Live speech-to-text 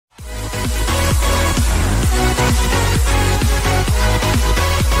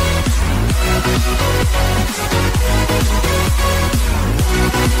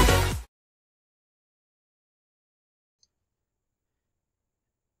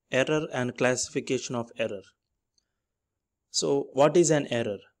Error and classification of error. So what is an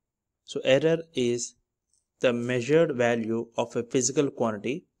error? So error is the measured value of a physical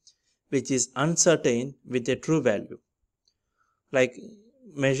quantity which is uncertain with a true value. Like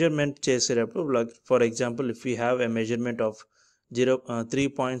measurement చేసేటప్పుడు, like for example, if we have a measurement of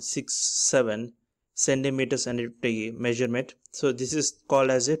 3.67 centimeters and measurement, so this is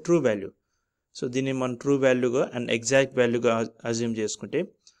called as a true value. So దీన్ని మనం true వాల్యూగా and exact వాల్యూగా assume చేసుకుంటే,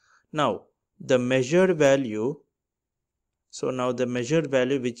 now the measured value, so now the measured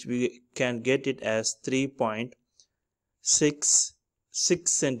value which we can get it as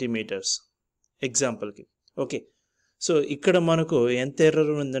 3.66 centimeters example ki. Okay, so ikkada manaku ent error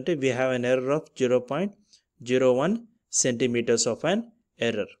undante we have an error of 0.01 centimeters of an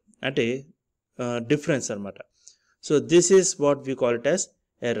error ante difference anamata. So this is what we call it as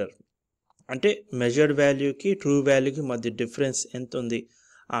error. అంటే measured వాల్యూకి true వాల్యూకి మధ్య difference ఎంత ఉంది,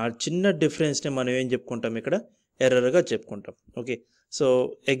 ఆ చిన్న డిఫరెన్స్ని మనం ఏం చెప్పుకుంటాం, ఇక్కడ ఎర్రర్గా చెప్పుకుంటాం. ఓకే, సో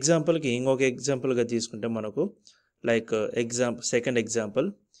ఎగ్జాంపుల్కి ఇంకొక ఎగ్జాంపుల్గా తీసుకుంటే మనకు like second example,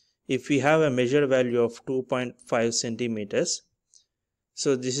 if you have a measured value of 2.5 centimeters, so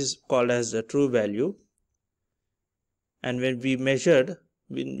this is called as the true value, and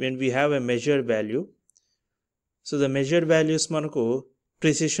when we have a measured value, so the measured values manaku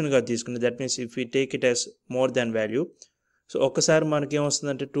precision గా తీసుకుంటే, that means if you take it as more than value, so ఒకసారి మనకి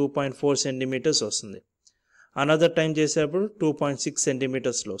ఏమొస్తుందంటే 2.4 centimeters వస్తుంది, another time చేసేటప్పుడు 2.6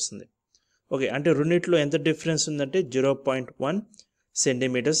 centimetersలో వస్తుంది. Okay, అంటే రెండిట్లో ఎంత డిఫరెన్స్ ఉందంటే 0.1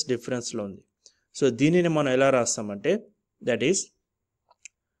 centimeters డిఫరెన్స్లో ఉంది. సో దీనిని మనం ఎలా రాస్తామంటే, that is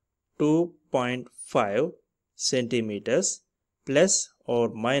 2.5 centimeters plus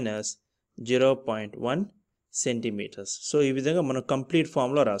are minus 0.1 centimeters. So ఈ విధంగా మనం కంప్లీట్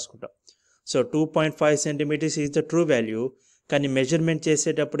ఫామ్లో రాసుకుంటాం. So 2.5 centimeters is the true value, కానీ మెజర్మెంట్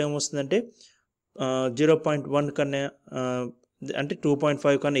చేసేటప్పుడు ఏమొస్తుందంటే 0.1 కన్నా అంటే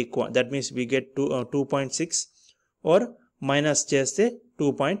 2.5 కన్నా ఎక్కువ, that means we get 2.6 are minus చేస్తే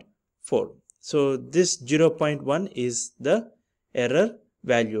 2.4. So this 0.1 is the error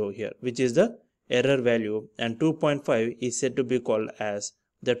value here, which is the error value, and 2.5 is said to be called as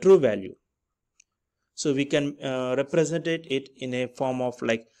the true value. So we can represent it in a form of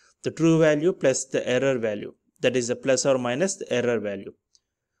like the true value plus the error value, that is the plus or minus the error value.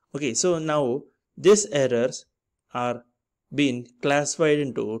 Okay, so now these errors are being classified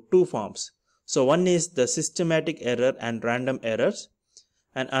into two forms. So one is the systematic error and random errors,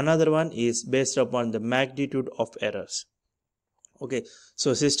 and another one is based upon the magnitude of errors. Okay, so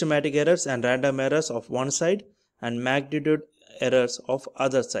systematic errors and random errors of one side and magnitude errors of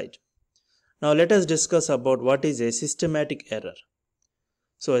other side. Now let us discuss about what is a systematic error.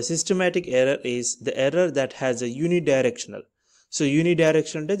 So a systematic error is the error that has a unidirectional. So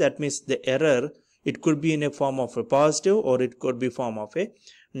unidirectional, that means the error, it could be in a form of a positive or it could be form of a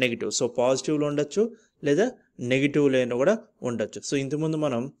negative. So positive lo undachu leda negative lo kuda undachu. So intamundu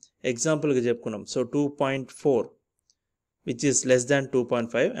manam example ga cheptunnam. So 2.4 which is less than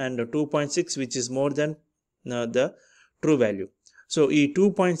 2.5 and 2.6 which is more than the true value. So ఈ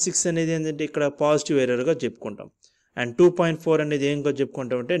 2.6 అనేది ఏంటంటే ఇక్కడ positive ఎర్రర్గా చెప్పుకుంటాం, and 2.4 అనేది ఏంగా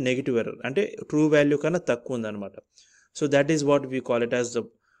చెప్పుకుంటాం అంటే negative error, అంటే true value కన్నా తక్కువ ఉందన్నమాట. So that is what we call it as the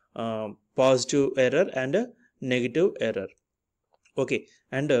positive error and negative error. Okay,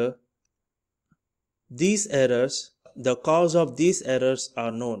 and these errors, the cause of these errors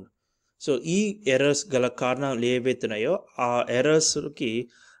are known. So ఈ errors గల కారణాలు ఏవైతున్నాయో ఆ ఎర్రర్స్కి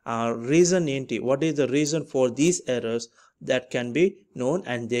ఆ రీజన్ ఏంటి, what is the reason for these errors, that can be known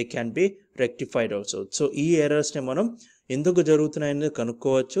and they can be rectified also. So ఈ errors ని మనం ఎందుకు జరుగుతున్నాయని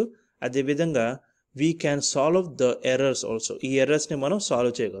కనుక్కోవచ్చు, అదే విధంగా we can solve the errors also. ఈ ఎర్రర్స్ ని మనం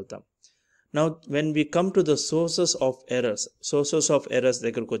సాల్వ్ చేయగలుగుతాం. Now when we come to the sources of errors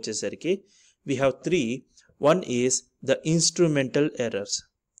దగ్గరకు వచ్చేసరికి we have three. One is the instrumental errors.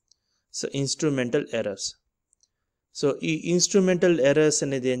 So instrumental errors. So ఈ instrumental errors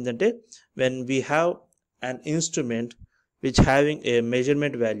అనేది ఏంటంటే, when we have an instrument which having a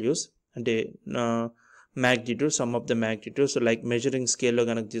measurement values అంటే magnitude, some of the magnitude, so like measuring scale లో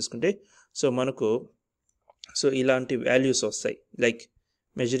కనుక తీసుకుంటే, so మనకు so ఇలాంటి values వస్తాయి, like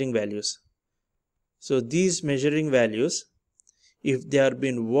measuring values. So these measuring values, if they are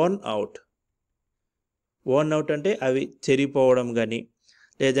been worn out అంటే అవి చెరిపోవడం కానీ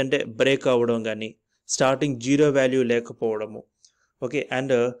లేదంటే బ్రేక్ అవ్వడం కానీ, స్టార్టింగ్ జీరో వాల్యూ లేకపోవడము. ఓకే,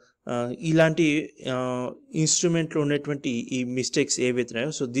 అండ్ ఇలాంటి ఇన్స్ట్రుమెంట్లో ఉన్నటువంటి ఈ మిస్టేక్స్ ఏవైతున్నాయో,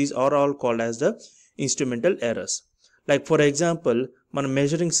 so these are all called as the instrumental errors. Like for example, మన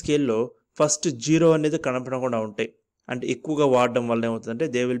మెజరింగ్ స్కేల్లో ఫస్ట్ జీరో అనేది కనపడకుండా ఉంటాయి, and ఎక్కువగా వాడడం వల్ల ఏమవుతుందంటే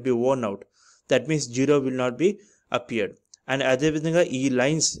they will be worn out. That means 0 will not be appeared. And అదేవిధంగా ఈ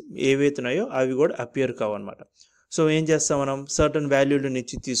లైన్స్ ఏవైతున్నాయో అవి కూడా అపియర్ కావన్నమాట. సో ఏం చేస్తాం, మనం సర్టన్ వాల్యూల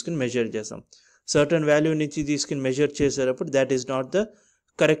నుంచి తీసుకుని మెజర్ చేస్తాం. సర్టన్ వాల్యూ నుంచి తీసుకుని మెజర్ చేసేటప్పుడు that is not the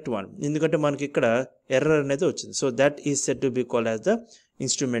correct one, ఎందుకంటే మనకి ఇక్కడ ఎర్రర్ అనేది వచ్చింది. So that is said to be called as the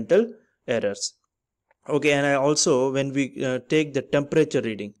instrumental errors. Okay, and also when we take the temperature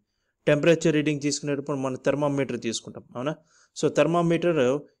reading తీసుకునేటప్పుడు మనం థర్మామీటర్ తీసుకుంటాం, అవునా. సో థర్మామీటర్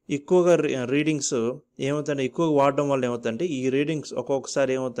ఎక్కువగా రీడింగ్స్ ఏమవుతాయంటే ఎక్కువగా వాడడం వల్ల ఏమవుతుందంటే ఈ రీడింగ్స్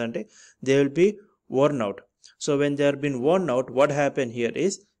ఒక్కొక్కసారి ఏమవుతుందంటే they will be worn out. So when they are been worn out, what happen here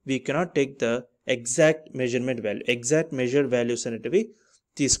is we cannot take the exact measurement value, exact measured values అనేటివి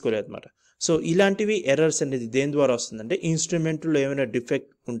తీసుకోలేదు అనమాట. సో ఇలాంటివి ఎర్రర్స్ అనేది దేని ద్వారా వస్తుందంటే ఇన్స్ట్రుమెంట్లో ఏమైనా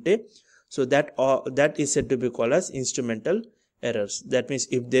డిఫెక్ట్ ఉంటే, so that is said to be called as instrumental errors. That means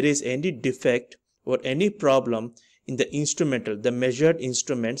if there is any defect or any problem in the instrumental, the measured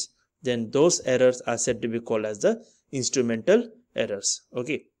instruments, then those errors are said to be called as the instrumental errors.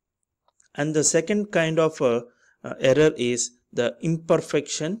 Okay, and the second kind of error is the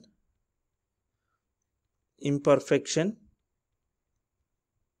imperfection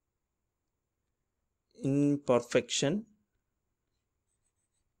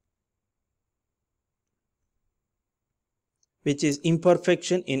which is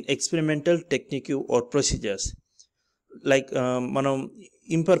imperfection in experimental technique or procedures. Like మనం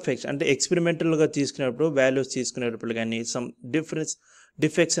imperfection అంటే ఎక్స్పెరిమెంటల్గా తీసుకునేటప్పుడు values తీసుకునేటప్పుడు కానీ some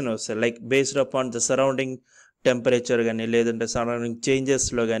defects అని వస్తాయి, like based upon the surrounding temperature కానీ లేదంటే surrounding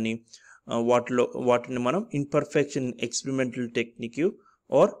చేంజెస్లో కానీ వాటిని మనం imperfection experimental technique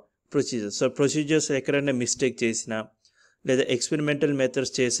are procedures. So procedures ఎక్కడైనా మిస్టేక్ చేసినా లేదా ఎక్స్పెరిమెంటల్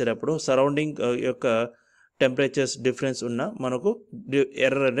మెథడ్స్ చేసేటప్పుడు సరౌండింగ్ యొక్క టెంపరేచర్స్ డిఫరెన్స్ ఉన్న మనకు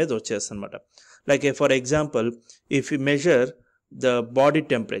ఎర్రర్ అనేది వచ్చేస్తుంది అనమాట. Like for example if you measure the body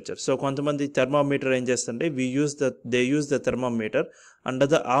temperature, so కొంతమంది థర్మామీటర్ ఏం చేస్తుంటే they use the thermometer under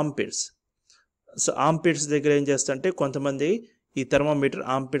the ఆర్మ్పిట్స్. So ఆర్మ్పిట్స్ దగ్గర ఏం చేస్తుంటే కొంతమంది ఈ థర్మామీటర్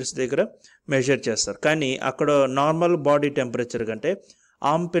ఆర్మ్పిట్స్ దగ్గర మెజర్ చేస్తారు, కానీ అక్కడ నార్మల్ బాడీ టెంపరేచర్ కంటే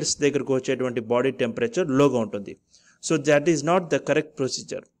ఆర్మ్పిట్స్ దగ్గరకు వచ్చేటువంటి బాడీ టెంపరేచర్ లోగా ఉంటుంది. So that is not the correct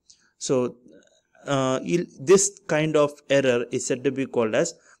procedure. So this kind of error is said to be called as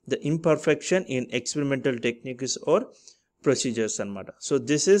the imperfection in experimental techniques or procedures anamata. So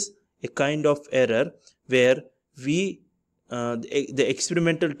this is a kind of error where the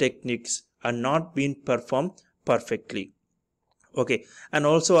experimental techniques are not being performed perfectly. Okay, and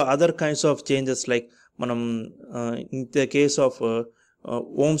also other kinds of changes like manam in the case of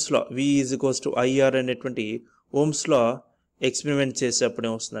Ohm's law, V is equals to IR అనేటువంటి Ohm's law experiment చేసేటప్పుడు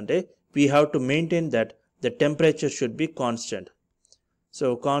ఏమొస్తుందంటే we have to maintain that the temperature should be constant. So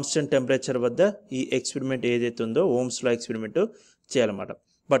constant temperature వద్ద ఈ experiment ఏదైతే ఉందో Ohm's లా experiment చేయాలన్నమాట.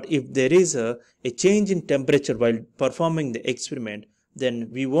 But if there is a change in temperature while performing the experiment, then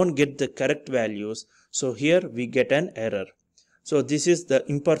we won't get the correct values. So here we get an error. So this is the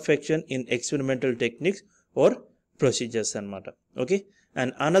imperfection in experimental techniques or procedures anamata. Okay,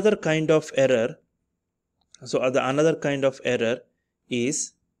 and another kind of error, so another kind of error is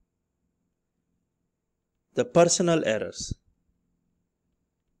the personal errors.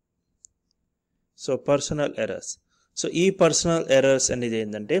 So personal errors. So ఈ personal errors అనేది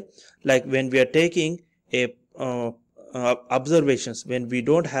ఏంటంటే like when we are taking a observations, when we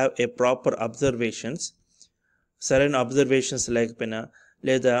don't have a proper observations, సరైన observations లేకపోయినా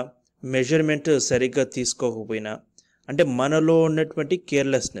లేదా measurement సరిగ్గా తీసుకోకపోయినా అంటే మనలో ఉన్నటువంటి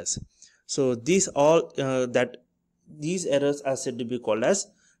carelessness. So these errors are said to be called as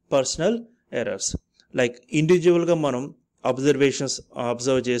personal errors. Like ఇండివిజువల్గా మనం అబ్జర్వ్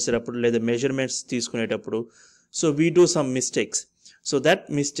చేసేటప్పుడు లేదా మెజర్మెంట్స్ తీసుకునేటప్పుడు so we do some mistakes. So that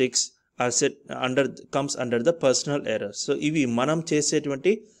mistakes are comes under the personal errors. So ఇవి మనం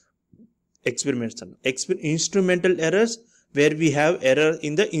చేసేటువంటి experiments instrumental errors where we have error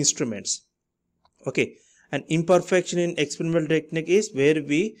in the instruments. Okay, and imperfection in experimental technique is where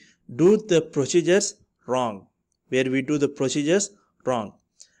we do the procedures wrong.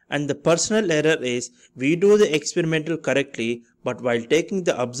 And the personal error is we do the experimental correctly, but while taking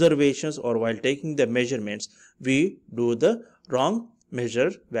the observations or while taking the measurements, we do the wrong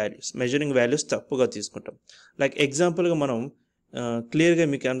measuring values తప్పుగా తీసుకుంటాం. Like ఎగ్జాంపుల్గా మనం క్లియర్గా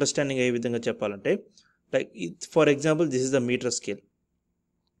మీకు understanding అయ్యే విధంగా చెప్పాలంటే like for example this is the metre scale.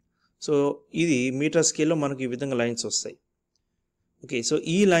 So ఇది మీటర్ స్కేల్లో మనకు ఈ విధంగా లైన్స్ వస్తాయి. ఓకే, సో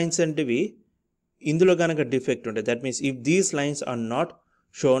ఈ లైన్స్ అంటేవి ఇందులో కనుక డిఫెక్ట్ ఉంటాయి, that means if these lines are not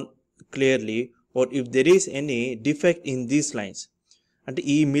shown clearly or if there is any defect in these lines, అంటే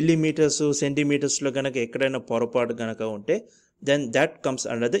ఈ మిల్లీమీటర్స్ సెంటీమీటర్స్లో కనుక ఎక్కడైనా పొరపాటు కనుక ఉంటే then that comes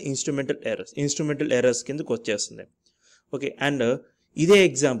under the instrumental errors కిందకి వచ్చేస్తుంది. ఓకే, అండ్ ఇదే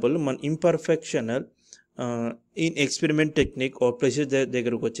ఎగ్జాంపుల్ మన ఇంపర్ఫెక్షనల్ in experiment technique are procedure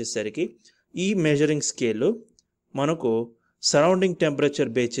దగ్గరకు వచ్చేసరికి ఈ మెజరింగ్ స్కేల్ మనకు సరౌండింగ్ టెంపరేచర్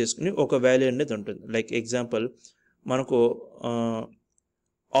బేస్ చేసుకుని ఒక వాల్యూ అనేది ఉంటుంది. లైక్ ఎగ్జాంపుల్ మనకు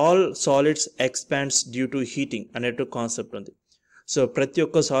all solids expands due to heating అనేటు concept ఉంది. సో ప్రతి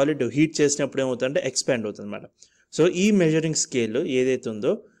ఒక్క సాలిడ్ హీట్ చేసినప్పుడు ఏమవుతుందంటే ఎక్స్పాండ్ అవుతుంది అన్నమాట. సో ఈ మెజరింగ్ స్కేల్ ఏదైతే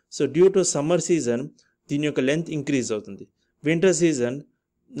ఉందో, so due to summer season దీని యొక్క లెంత్ ఇంక్రీజ్ అవుతుంది, వింటర్ సీజన్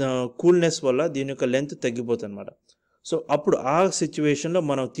కూల్నెస్ వల్ల దీని యొక్క లెంత్ తగ్గిపోతుంది అన్నమాట. సో అప్పుడు ఆ సిచ్యువేషన్లో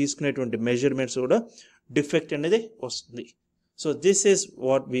మనం తీసుకునేటువంటి మెజర్మెంట్స్ కూడా డిఫెక్ట్ అనేది వస్తుంది. So this is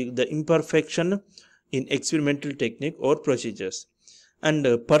what the imperfection in experimental technique are procedures. And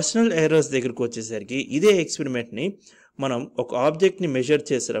personal errors దగ్గరకు వచ్చేసరికి ఇదే ఎక్స్పెరిమెంట్ని మనం ఒక ఆబ్జెక్ట్ని మెజర్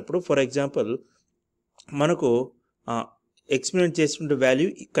చేసేటప్పుడు, ఫర్ ఎగ్జాంపుల్ మనకు ఎక్స్పెరిమెంట్ చేసిన వాల్యూ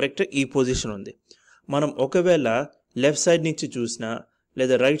కరెక్ట్గా ఈ పొజిషన్ ఉంది. మనం ఒకవేళ లెఫ్ట్ సైడ్ నుంచి చూసినా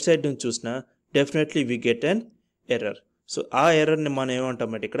లేదా రైట్ సైడ్ నుంచి చూసినా definitely we get an error. So ఆ ఎర్రర్ని మనం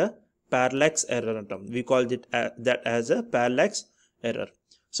ఏమంటామంటే ఇక్కడ పారలాక్స్ ఎర్రర్ అంటాం. We call that as a parallax error.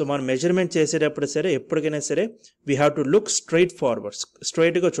 So మనం మెజర్మెంట్ చేసేటప్పుడు సరే ఎప్పటికైనా సరే we have to look straight forward,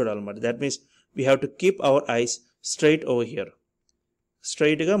 స్ట్రైట్గా చూడాలన్నమాట. That means we have to keep our eyes straight over here,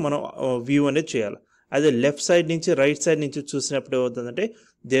 స్ట్రైట్గా మనం వ్యూ అనేది చేయాలి. అదే లెఫ్ట్ సైడ్ నుంచి రైట్ సైడ్ నుంచి చూసినప్పుడు ఏమవుతుందంటే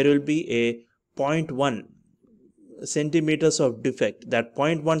there will be A 0.1 centimeters of defect. That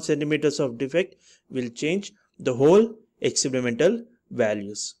 0.1 centimeters of defect will change the whole experimental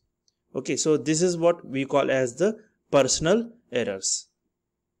values. Okay, so this is what we call as the personal errors.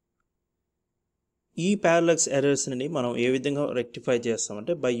 ఈ parallax ఎర్రర్స్ని మనం ఏ విధంగా rectify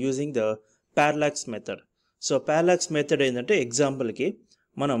చేస్తామంటే by using the parallax method. So parallax method ఏంటంటే ఎగ్జాంపుల్కి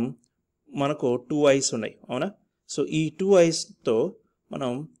మనకు 2 ice ఉన్నాయి, అవునా? So ఈ 2 ఐస్తో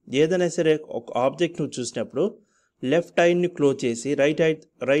మనం ఏదైనా సరే ఒక ఆబ్జెక్ట్ను చూసినప్పుడు లెఫ్ట్ ఐని క్లోజ్ చేసి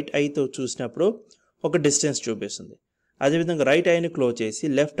రైట్ ఐతో చూసినప్పుడు ఒక డిస్టెన్స్ చూపిస్తుంది. అదేవిధంగా రైట్ ఐని క్లోజ్ చేసి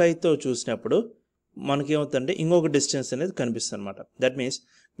లెఫ్ట్ ఐతో చూసినప్పుడు మనకేమవుతుందంటే ఇంకొక డిస్టెన్స్ అనేది కనిపిస్తుంది అనమాట. That means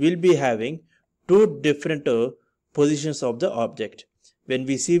will be having 2 different positions of the object. When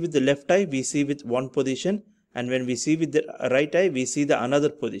we see with the left eye, we see with one position, and when we see with the right eye, we see the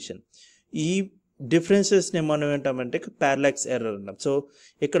another position. ఈ డిఫరెన్సెస్ని మనం ఏంటంటే parallax error అంటాం. So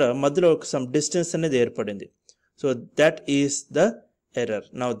ఇక్కడ మధ్యలో some distance అనేది ఏర్పడింది. So that is the error.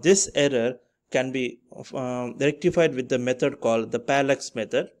 Now this error can be rectified with the method called the parallax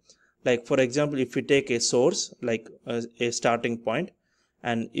method. Like for example, if we take a source like a starting point,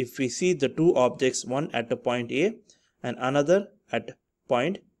 and if we see the 2 objects, one at the point A and another at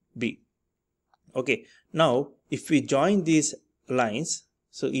point B. Okay, now if we join these lines,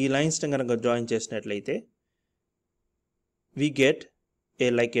 so ee lines ni ganaka join chesinatlaithe we get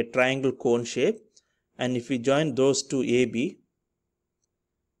like a triangle cone shape, and if we join those 2 AB,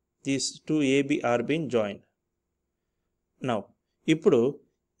 these 2 AB are being joined. Now ఇప్పుడు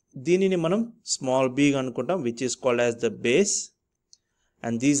దీనిని మనం small b అనుకుంటాం, which is called as the base,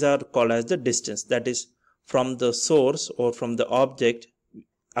 and these are called as the distance, that is from the source or from the object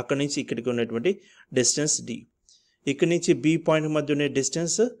అక్కడి నుంచి ఇక్కడికి ఉన్నటువంటి distance d. ఇక్కడి నుంచి b పాయింట్ మధ్య ఉన్న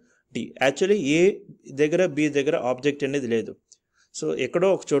డిస్టెన్స్ d. యాక్చువల్లీ ఏ దగ్గర b దగ్గర ఆబ్జెక్ట్ అనేది లేదు, సో ఎక్కడో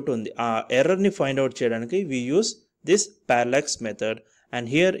ఒక చోటు ఉంది. ఆ ఎర్రర్ని ఫైండ్ అవుట్ చేయడానికి we use this parallax method, and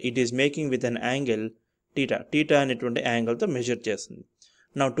here it is making with an angle theta అనేటువంటి యాంగిల్తో మెజర్ చేస్తుంది.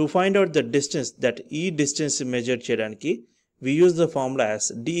 Now to find out the distance, that ఈ డిస్టెన్స్ మెజర్ చేయడానికి we use the formula as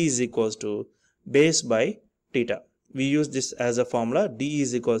d is equals to base by theta. We use this as a formula, d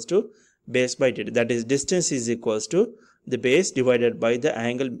is equals to base by theta, that is distance is equals to the base divided by the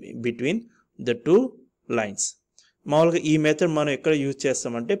angle between the 2 lines. మామూలుగా ఈ method మనం ఎక్కడ use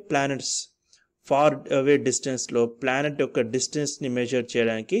చేస్తామంటే planets far away డిస్టెన్స్లో planet యొక్క డిస్టెన్స్ని measure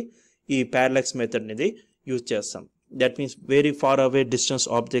చేయడానికి ఈ parallax method అనేది యూజ్ చేస్తాం. That means very far away distance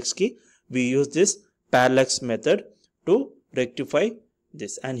ఆబ్జెక్ట్స్కి we use this parallax method to rectify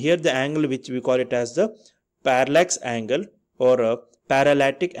this. And here the angle which we call it as the parallax angle or a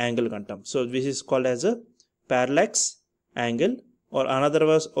parallatic angle antam. So this is called as a parallax angle, or another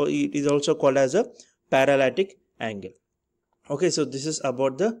was, or it is also called as a parallatic angle. Okay, so this is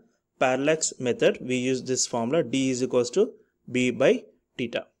about the parallax method. We use this formula d is equals to b by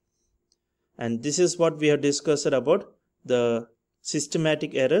theta, and this is what we have discussed about the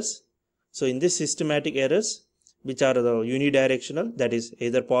systematic errors. So in this systematic errors, which are the unidirectional, that is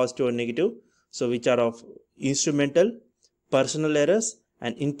either positive or negative, so which are of instrumental, personal errors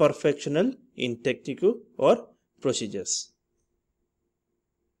and imperfectional in technical or procedures.